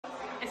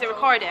Is it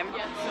recording?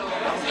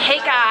 Hey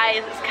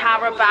guys, it's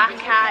Cara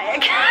back at it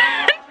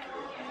again.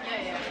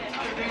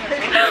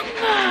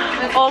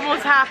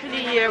 Almost Happy New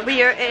Year.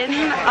 We are in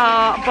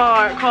a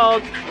bar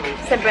called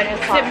St.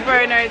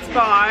 Bernard's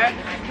Bar,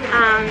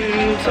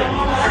 and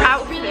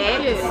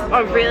outfits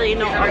are really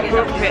not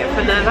appropriate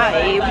for the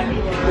vibe.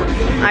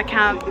 I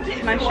can't.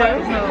 Can I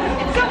show?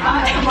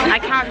 I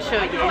can't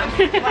show you.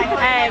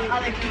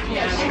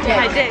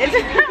 I did.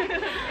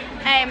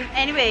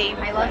 Anyway,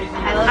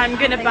 I'm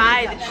gonna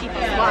buy the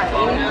cheapest wine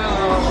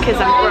because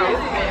I'm broke.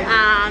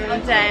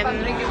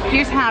 And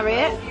here's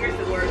Harriet.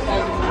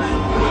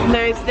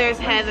 There's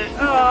Heather.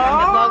 Oh,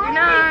 vlog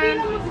 9.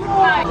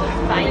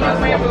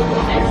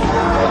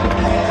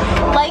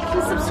 Like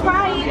and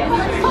subscribe.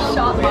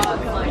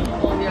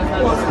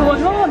 What's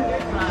going on?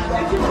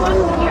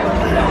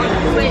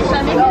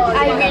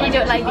 I really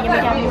don't like being in the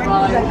camera.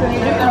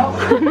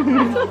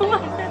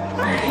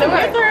 No,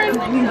 my turn.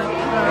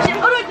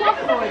 Oh no,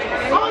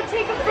 I'll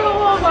take it for a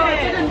walk.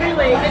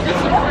 Really?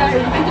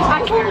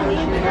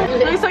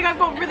 It looks like I've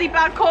got really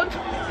bad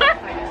contour.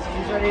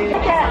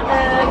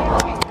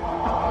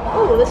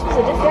 Oh, this was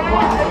a different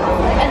one.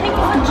 I think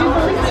it's the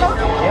Jubilee song.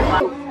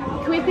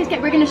 Can we please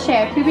we're going to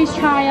share Kubi's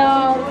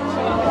Trial.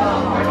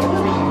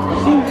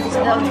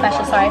 That was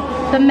special, sorry.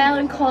 The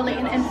Melancholy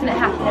and Infinite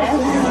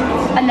Happiness.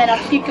 And then our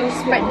Hugo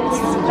Sprints.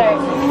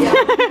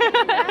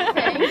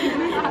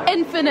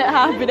 Infinite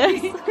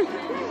Happiness.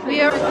 We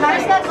are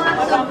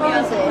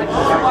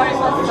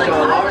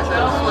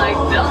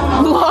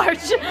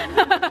Large.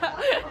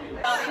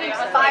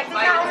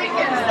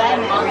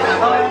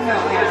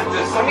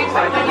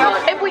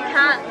 If we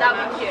can't, that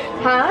would be cute.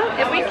 Huh?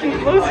 If we can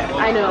close.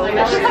 I know.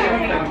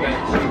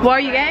 What are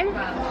you getting?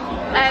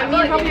 Me and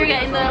Robbie are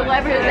getting the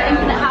whatever, the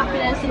Infinite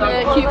Happiness and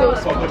the Hugo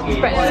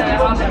Spritz.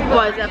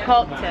 What is it, a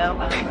cocktail?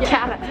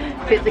 Yeah.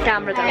 Put the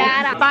camera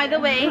down. By the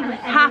way,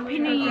 Happy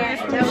New Year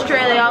from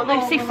Australia.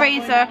 Lucy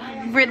Fraser,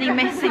 really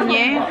missing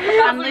you.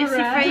 And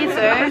Lucy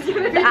Fraser,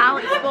 the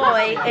Alex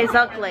boy, is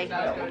ugly.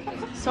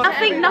 So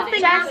nothing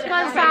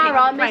Jessica, Sarah,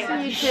 I'm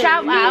missing you too.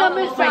 Shout out.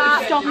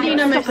 Right, stop.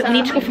 Nina Musa. I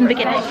need to go from the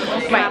beginning.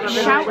 Right,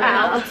 shout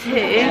out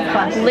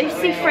to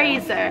Lucy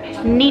Fraser,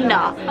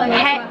 Nina,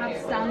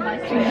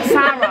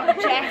 Sarah,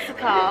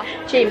 Jessica,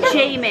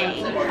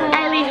 Jamie,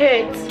 Ellie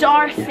Hood,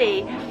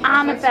 Darcy,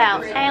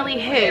 Annabelle, Ellie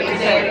Hood.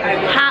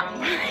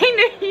 Happy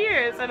New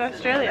Year's in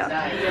Australia.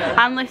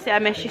 And Lucy, I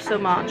miss you so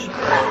much.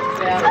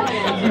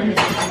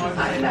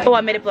 Oh,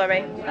 I made it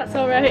blurry. That's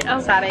alright.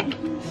 I'm sorry.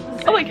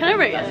 Oh wait, can I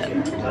rate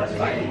it?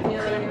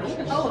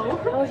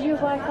 Oh, do you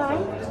have Wi-Fi?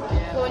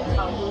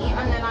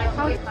 And then I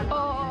can't.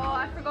 Oh,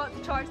 I forgot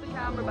to charge the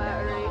camera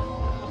battery.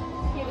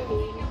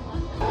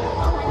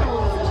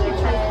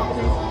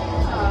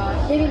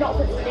 Maybe not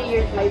for the New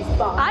Year's vibes,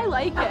 but I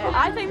like it.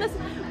 I think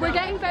we're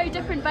getting very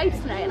different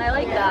vibes tonight, and I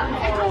like that.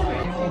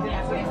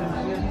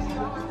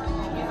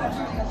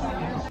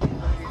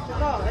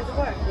 oh, it's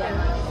work.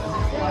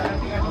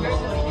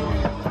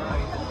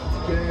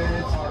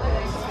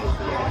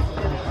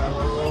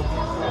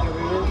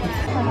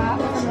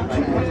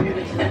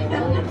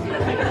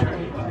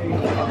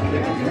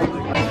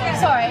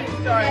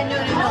 Sorry. No.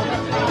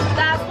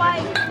 That's why.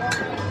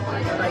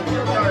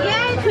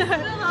 Yes,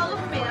 all of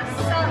me.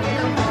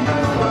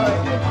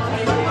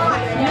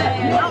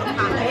 Not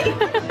happy.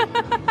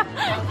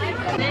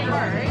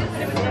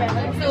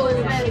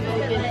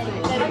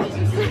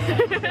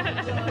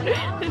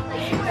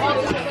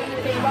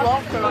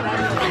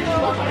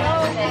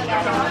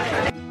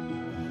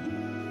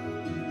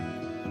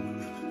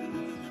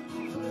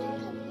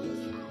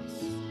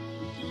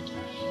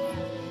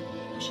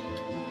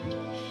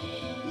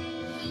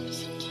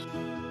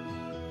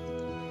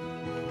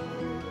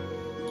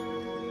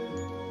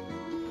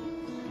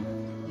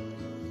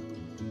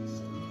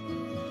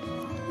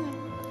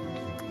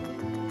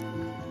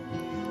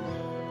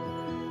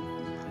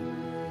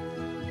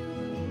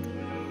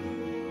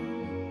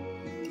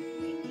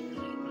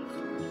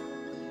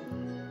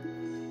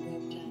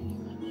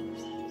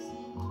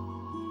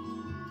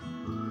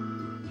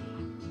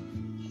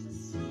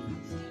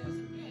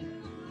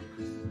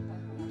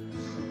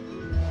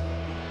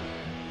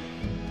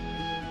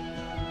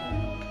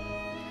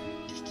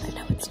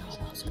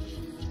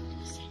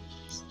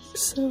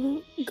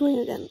 So, going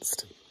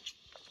against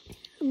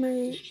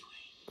my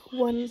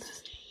one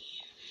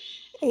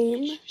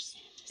aim,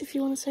 if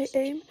you want to say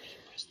aim,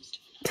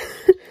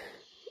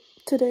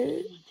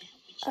 today,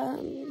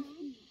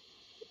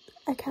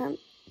 I can't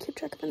keep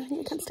track of anything,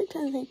 I can't stick to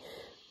anything,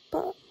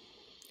 but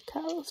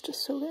Carol's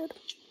just so good,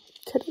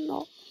 could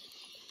not.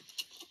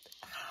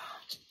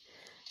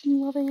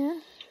 I'm loving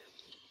it.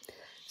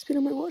 It's been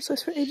on my watch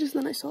list for ages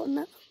and then I saw it on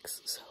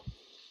Netflix, so.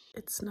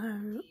 It's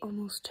now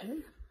almost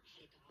 2.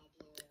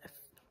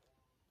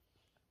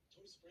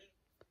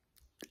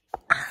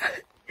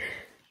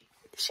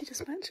 She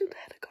just mentioned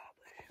Hedda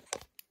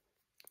Gabler.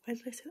 Why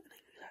did I say that? I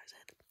think it was arsed.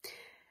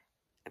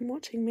 I'm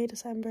watching May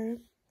December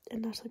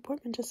and Natalie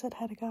Portman just said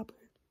Hedda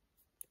Gabler.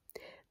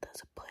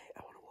 That's a play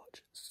I want to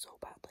watch so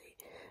badly,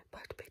 but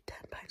I have to pay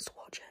 £10 to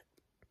watch it.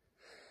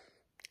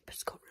 But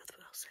it's got Ruth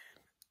Wilson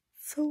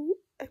so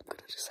I'm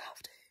gonna just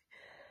have to,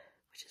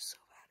 which is so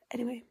bad.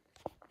 Anyway,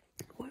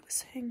 what I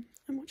was saying,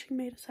 I'm watching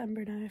May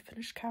December now. I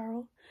finished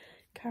Carol.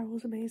 Carol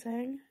was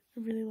amazing.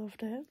 I really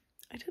loved it.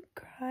 I didn't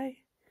cry.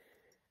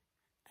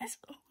 I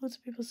saw loads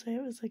of people say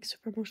it was like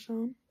super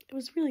emotional. It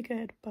was really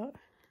good, but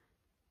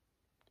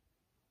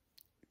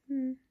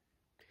I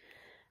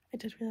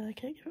did really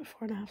like it. Give it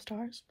 4.5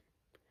 stars.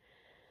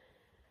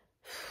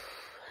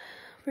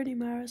 Rooney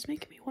Mara's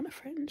making me want a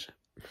fringe,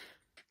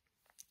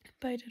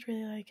 but I did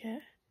really like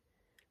it.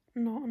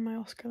 Not on my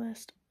Oscar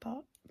list,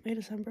 but May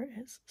December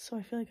is, so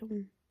I feel like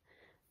I'm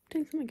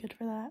doing something good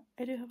for that.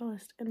 I do have a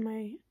list in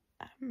my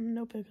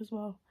notebook as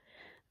well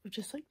of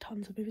just like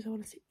tons of movies I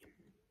want to see,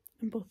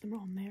 and both of them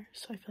are on there,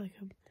 so I feel like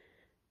I'm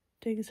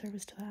doing a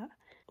service to that.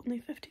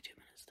 Only 52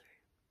 minutes through,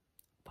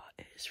 but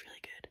it is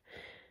really good.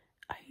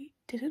 I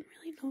didn't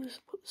really know what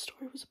the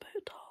story was about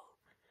at all,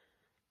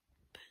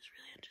 but it's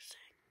really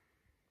interesting.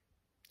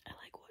 I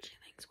like watching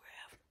things where I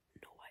have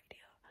no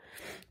idea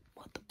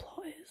what the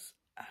plot is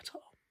at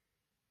all,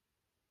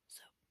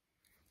 so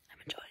I'm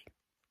enjoying.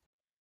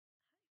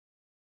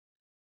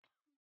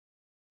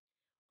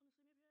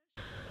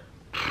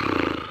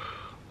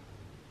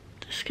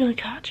 Just gonna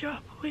catch you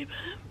up a wee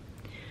bit.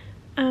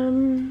 I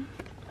don't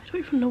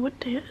even know what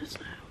day it is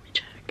now. Let me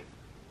check.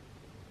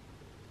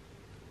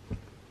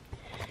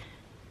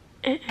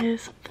 It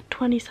is the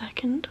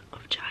 22nd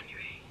of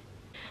January.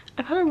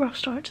 I've had a rough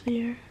start to the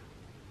year.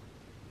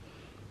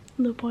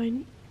 No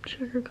point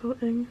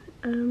sugarcoating.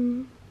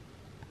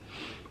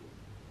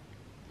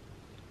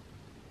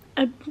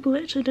 I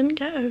literally didn't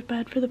get out of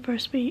bed for the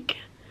first week.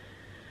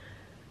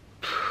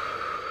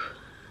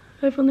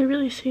 I've only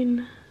really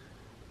seen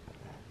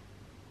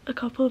a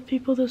couple of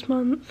people this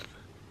month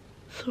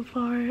so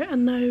far,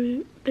 and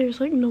now there's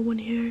like no one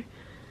here.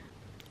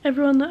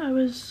 Everyone that I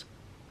was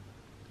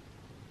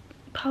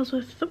pals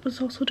with that was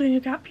also doing a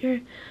gap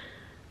year,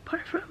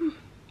 apart from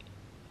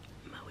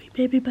my wee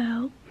baby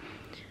Belle,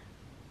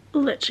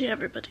 literally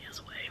everybody is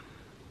away.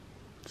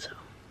 So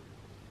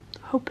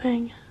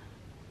hoping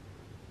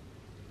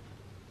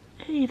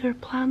I either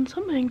plan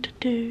something to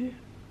do.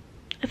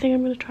 I think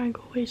I'm going to try and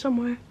go away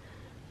somewhere,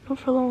 not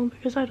for long,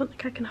 because I don't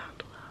think I can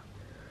handle that.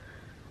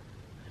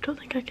 I don't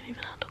think I can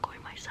even handle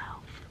going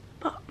myself,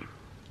 but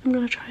I'm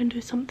going to try and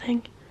do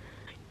something.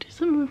 Like do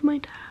something with my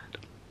dad.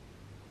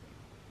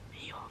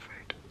 He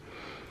offered,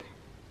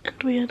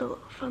 and we had a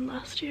lot of fun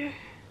last year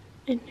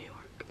in New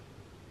York,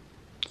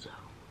 so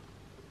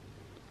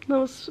that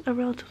was a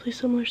relatively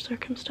similar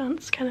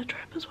circumstance kind of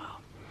trip as well.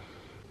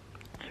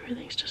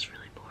 Everything's just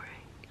really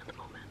boring at the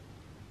moment.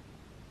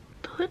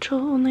 The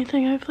literal only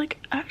thing I've like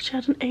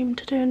actually had an aim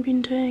to do and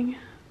been doing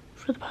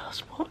for the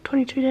past, what,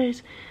 22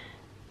 days,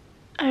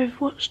 I've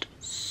watched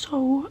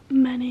so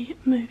many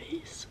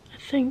movies. I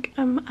think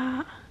I'm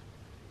at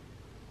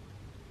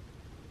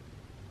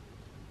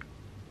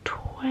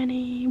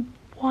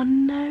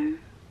 21 now.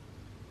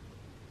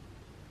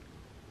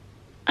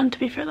 And to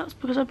be fair, that's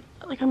because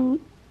I'm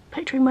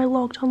picturing my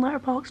logged on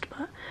Letterboxd,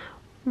 but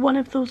one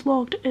of those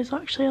logged is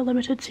actually a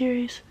limited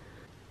series.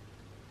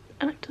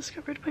 And I've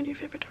discovered my new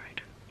favourite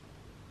director.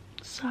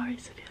 Sorry,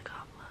 Sofia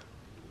Coppola.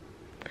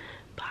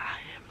 But I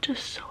am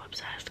just so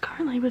obsessed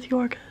currently with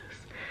Yorgos.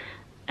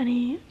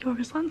 Any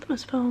Yorgos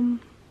Lanthimos film.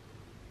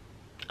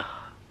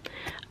 Oh,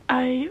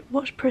 I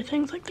watched Poor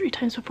Things like 3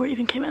 times before it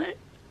even came out,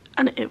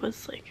 and it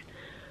was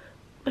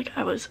like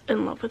I was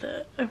in love with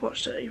it. I've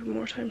watched it even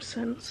more times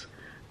since.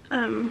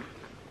 I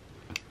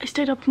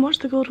stayed up and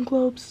watched the Golden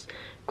Globes,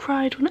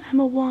 cried when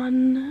Emma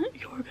won.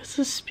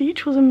 Yorgos'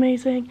 speech was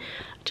amazing.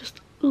 I just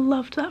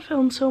loved that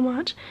film so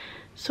much.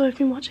 So I've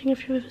been watching a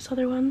few of his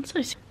other ones.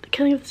 I've seen The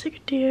Killing of the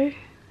Sacred Deer.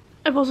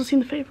 I've also seen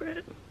The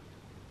Favourite.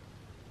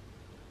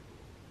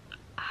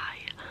 I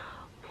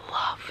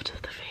loved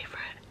The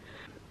Favourite.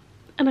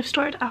 And I've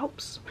started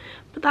Alps,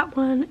 but that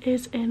one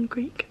is in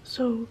Greek,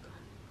 so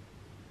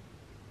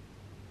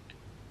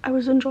I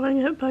was enjoying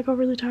it, but I got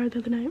really tired the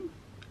other night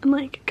and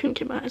like couldn't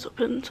keep my eyes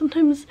open.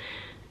 Sometimes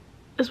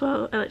as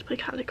well I like to play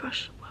Candy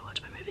Crush while I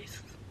watch my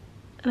movies,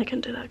 and I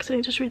couldn't do that because I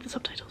need to just read the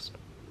subtitles.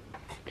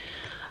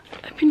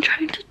 I've been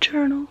trying to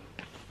journal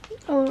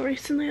a lot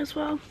recently as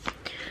well.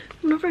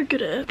 I'm not very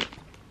good at it.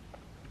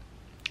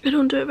 I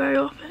don't do it very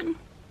often,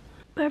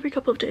 but every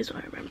couple of days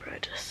when I remember, I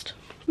just,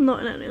 not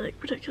in any like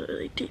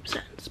particularly deep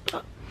sense,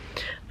 but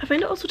I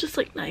find it also just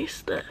like nice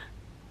that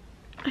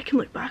I can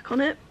look back on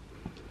it.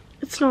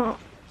 It's not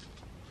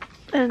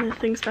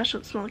anything special,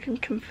 it's not like I'm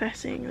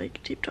confessing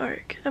like deep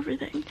dark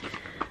everything,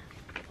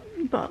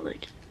 but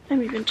like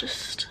I'm even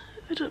just,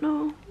 I don't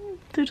know,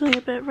 doodling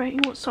a bit, writing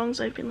what songs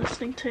I've been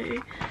listening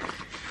to.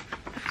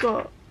 I've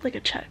got like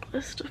a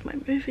checklist of my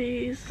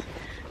movies,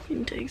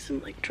 been doing some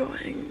like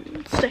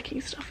drawing, sticking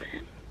stuff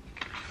in.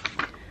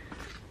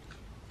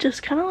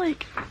 Just kind of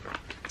like,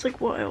 it's like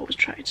what I always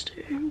tried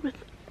to do with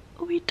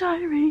a wee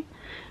diary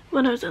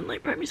when I was in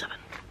like primary 7.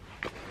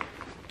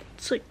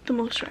 It's like the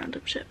most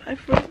random shit.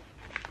 I've wrote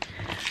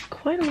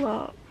quite a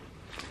lot.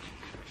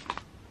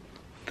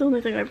 The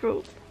only thing I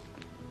wrote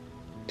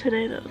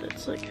today though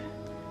that's like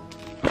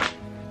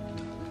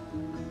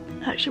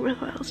actually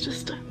worthwhile. It's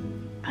just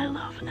I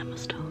love Emma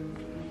Stone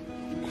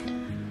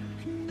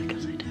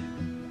because I do.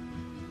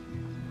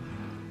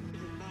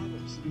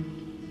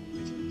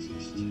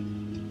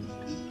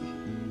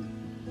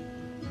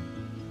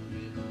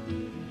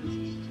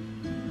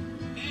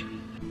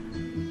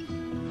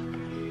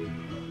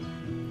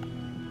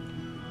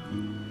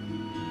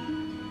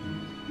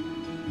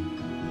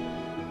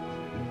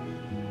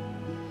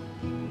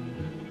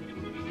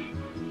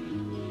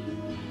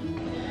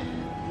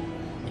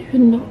 You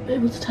would not be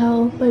able to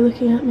tell by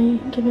looking at me,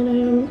 given I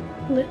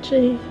am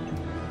literally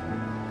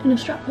in a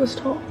strapless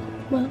top.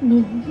 Well, no,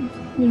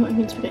 you know what I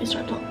mean, spaghetti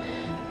strap top.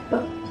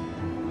 But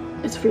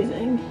it's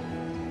freezing.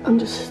 I'm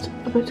just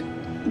about to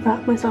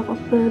wrap myself up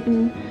a bit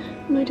in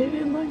my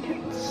duvet and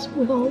blankets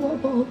with all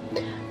that ball.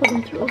 But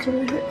my throat also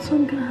really hurts, so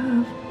I'm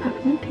gonna have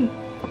peppermint tea.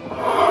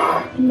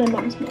 And my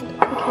mum's made it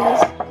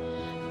because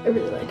I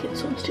really like it,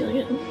 so I'm stealing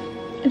it.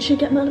 And she'd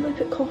get mad if I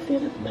put coffee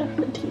in it, but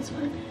peppermint tea is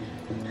fine.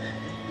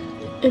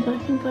 If I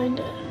can find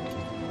it.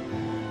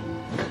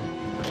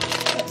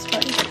 That's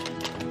fine.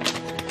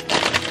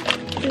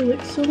 It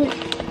looks so like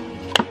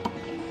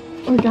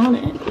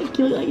organic. Like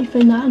you look like you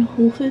found that in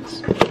Whole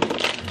Foods.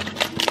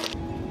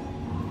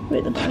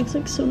 Wait, the bag's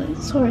like so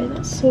nice. Sorry,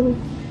 that's so.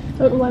 I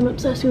don't know why I'm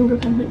obsessing over a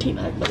peppermint tea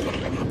bag, but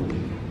like,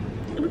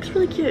 it looks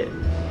really cute.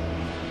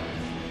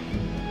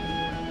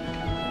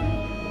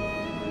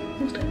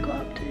 Almost had got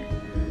up to.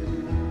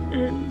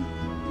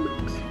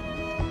 Looks.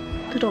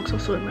 The dog's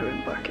also in my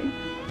room barking.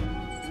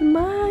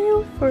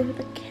 Smile for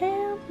the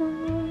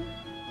camera.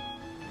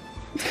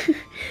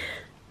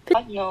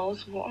 God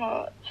knows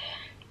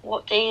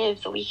what day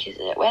of the week is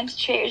it? When's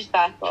Traitors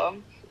back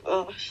on?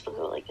 Oh, I still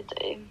got like a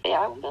day. But yeah,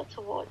 I won't be able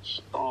to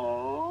watch.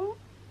 Oh,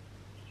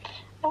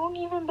 I won't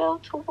even be able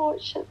to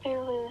watch it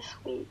barely this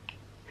week.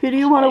 Who do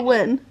you want to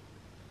win?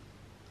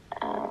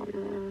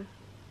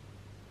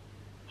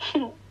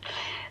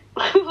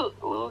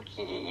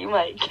 Loki, you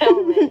might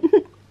kill me.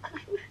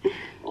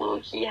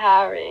 Loki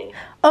Harry.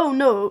 Oh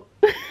no.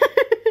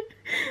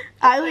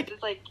 I like.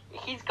 It's like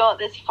he's got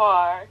this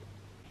far.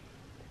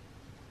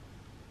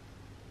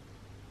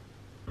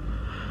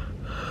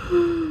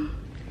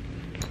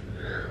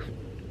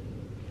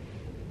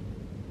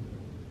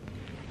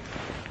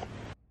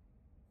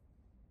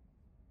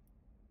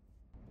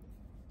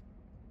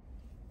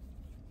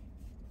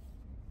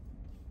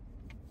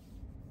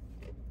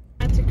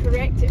 Had to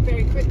correct it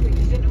very quickly because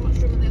you didn't have much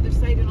room on the other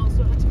side, and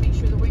also had to make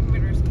sure the wing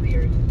mirrors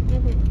cleared.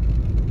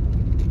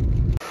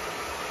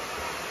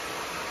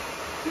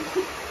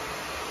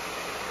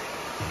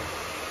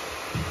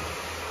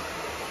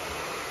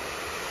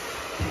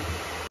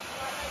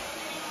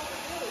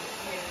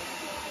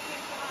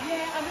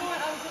 Yeah, I know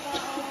what I was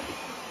about.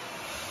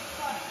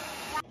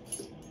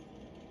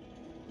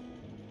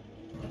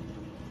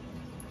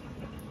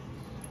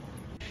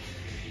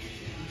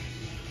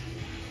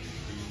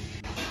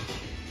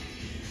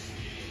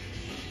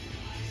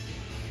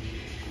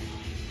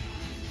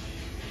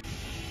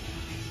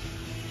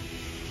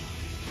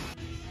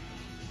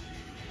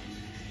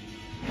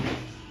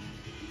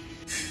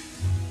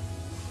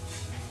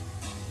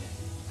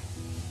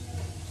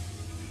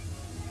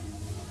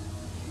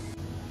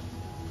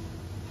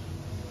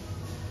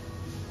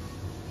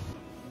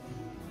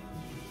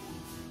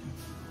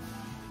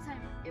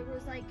 It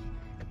was like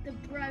the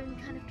brown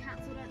kind of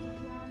cancelled out the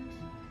blonde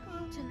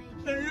to make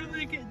it. I don't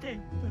think it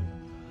did.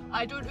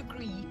 I don't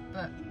agree,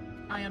 but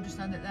I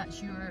understand that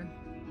that's your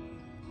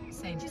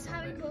sense. Just of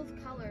having it. both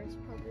colours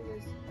probably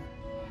was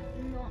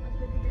not as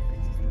big a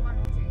difference